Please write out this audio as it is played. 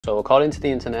So according to the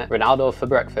internet, Ronaldo for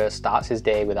breakfast starts his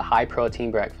day with a high protein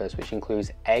breakfast which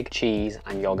includes egg, cheese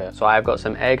and yogurt. So I've got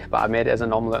some egg, but I made it as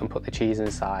an omelette and put the cheese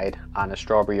inside, and a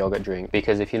strawberry yogurt drink,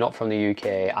 because if you're not from the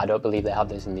UK, I don't believe they have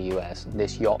this in the US.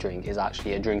 This G.O.A.T drink is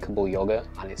actually a drinkable yogurt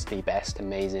and it's the best,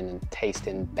 amazing and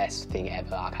tasting best thing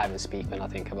ever. I can't even speak when I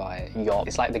think about it. G.O.A.T,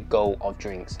 it's like the GO of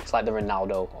drinks. It's like the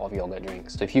Ronaldo of yogurt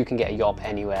drinks. So if you can get a G.O.A.T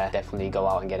anywhere, definitely go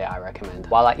out and get it, I recommend.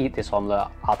 While I eat this omelette,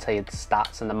 I'll tell you the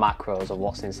stats and the macros of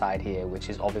what's inside here, which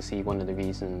is obviously one of the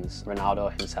reasons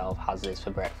Ronaldo himself has this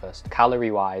for breakfast.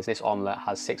 Calorie wise, this omelette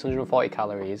has 640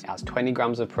 calories, it has 20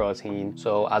 grams of protein.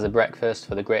 So as a breakfast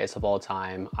for the greatest of all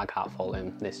time, I can't fault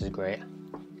him. This is great.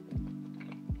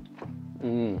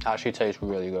 Actually tastes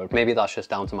really good. Maybe that's just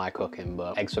down to my cooking,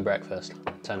 but eggs for breakfast,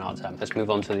 10 out of 10. Let's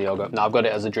move on to the yogurt. Now I've got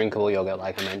it as a drinkable yogurt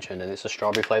like I mentioned, and it's a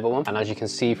strawberry flavour one. And as you can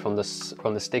see from the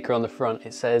sticker on the front,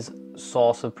 it says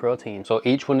source of protein. So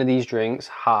each one of these drinks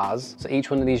has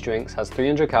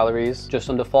 300 calories, just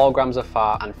under 4 grams of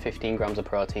fat and 15 grams of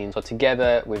protein. So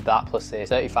together with that plus this,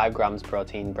 35 grams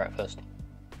protein breakfast.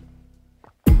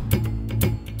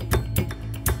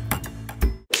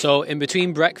 So in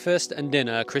between breakfast and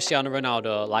dinner, Cristiano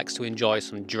Ronaldo likes to enjoy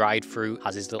some dried fruit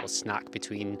as his little snack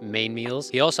between main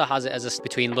meals. He also has it as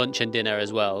between lunch and dinner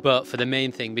as well. But for the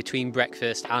main thing, between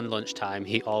breakfast and lunchtime,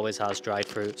 he always has dried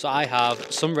fruit. So I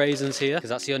have some raisins here,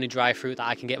 because that's the only dry fruit that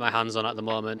I can get my hands on at the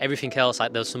moment. Everything else,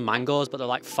 like there's some mangoes, but they're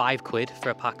like £5 for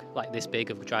a pack like this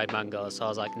big of dried mangoes. So I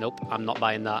was like, nope, I'm not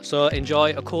buying that. So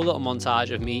enjoy a cool little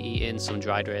montage of me eating some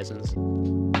dried raisins.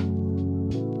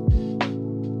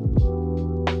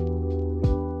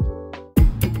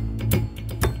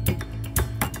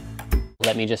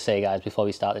 Let me just say, guys, before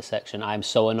we start this section, I'm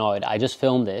so annoyed. I just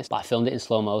filmed this, but I filmed it in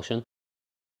slow motion.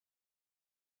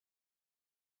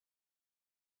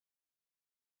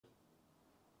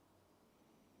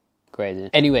 Crazy.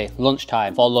 Anyway,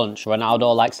 lunchtime. For lunch,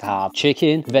 Ronaldo likes to have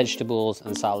chicken, vegetables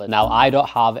and salad. Now I don't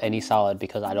have any salad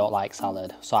because I don't like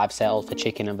salad, so I've settled for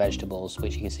chicken and vegetables,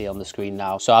 which you can see on the screen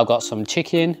now. So I've got some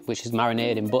chicken, which is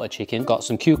marinated in butter chicken, got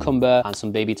some cucumber and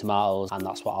some baby tomatoes, and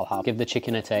that's what I'll have. Give the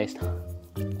chicken a taste.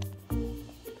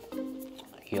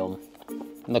 Yum.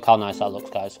 Look how nice that looks,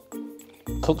 guys.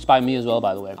 Cooked by me as well,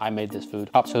 by the way. I made this food.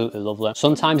 Absolutely lovely.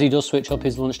 Sometimes he does switch up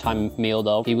his lunchtime meal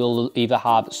though. He will either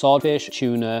have swordfish,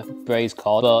 tuna, braised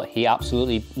cod, but he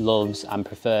absolutely loves and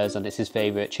prefers, and it's his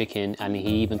favourite, chicken, and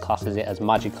he even classes it as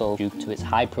magical due to its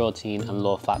high protein and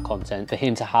low fat content. For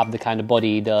him to have the kind of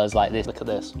body he does like this, look at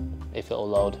this, if it'll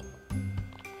load.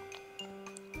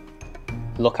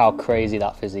 Look how crazy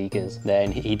that physique is.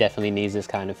 Then he definitely needs this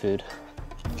kind of food.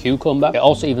 Cucumber. It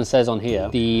also even says on here,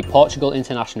 the Portugal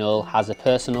international has a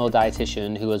personal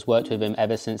dietitian who has worked with him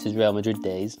ever since his Real Madrid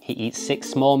days. He eats 6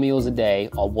 small meals a day,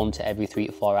 or 1 to every 3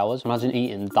 to 4 hours. Imagine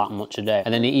eating that much a day.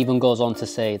 And then it even goes on to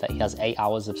say that he has 8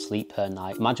 hours of sleep per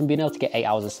night. Imagine being able to get 8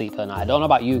 hours of sleep per night. I don't know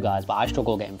about you guys, but I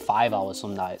struggle getting 5 hours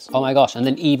some nights. Oh my gosh. And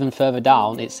then even further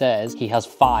down, it says he has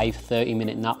 5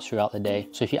 30-minute naps throughout the day.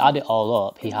 So if you add it all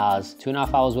up, he has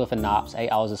 2.5 hours worth of naps, 8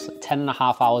 hours of sleep,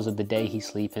 10.5 hours of the day he's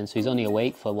sleeping. So he's only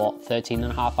awake for what,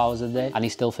 13.5 hours a day, and he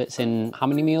still fits in, how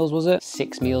many meals was it?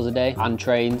 6 meals a day, and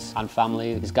trains and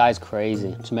family. This guy's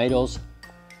crazy. Tomatoes,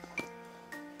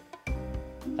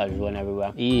 that just went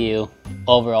everywhere. Ew.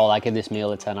 Overall, I give this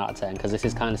meal a 10 out of 10 because this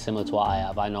is kind of similar to what I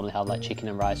have. I normally have like chicken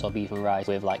and rice or beef and rice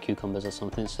with like cucumbers or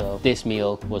something, so this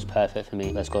meal was perfect for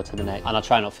me. Let's go to the next, and I'll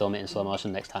try not film it in slow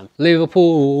motion next time.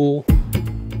 Liverpool.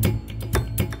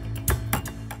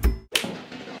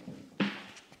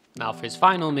 Now for his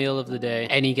final meal of the day,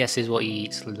 any guesses what he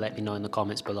eats? Let me know in the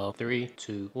comments below. 3,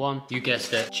 2, 1. You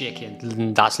guessed it,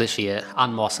 chicken. That's literally it.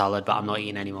 And more salad, but I'm not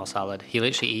eating any more salad. He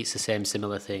literally eats the same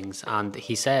similar things. And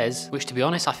he says, which to be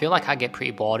honest, I feel like I'd get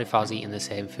pretty bored if I was eating the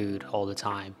same food all the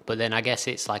time. But then I guess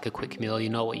it's like a quick meal, you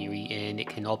know what you're eating. It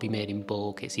can all be made in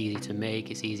bulk. It's easy to make,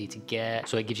 it's easy to get.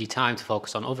 So it gives you time to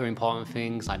focus on other important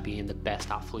things like being the best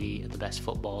athlete, the best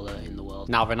footballer in the world.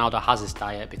 Now Ronaldo has this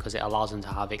diet because it allows him to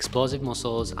have explosive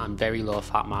muscles and very low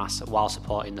fat mass while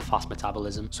supporting the fast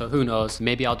metabolism. So who knows,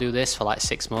 maybe I'll do this for like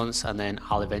 6 months and then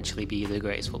I'll eventually be the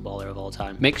greatest footballer of all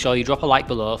time. Make sure you drop a like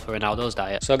below for Ronaldo's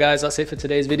diet. So guys, that's it for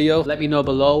today's video. Let me know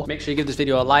below. Make sure you give this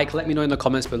video a like. Let me know in the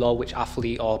comments below which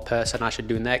athlete or person I should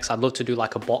do next. I'd love to do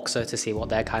like a boxer to see what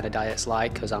their kind of diet's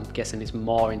like, because I'm guessing it's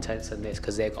more intense than this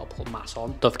because they've got to put mass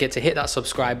on. Don't forget to hit that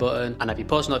subscribe button and have your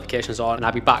post notifications on, and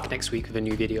I'll be back next week with a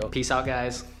new video. Peace out,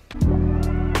 guys.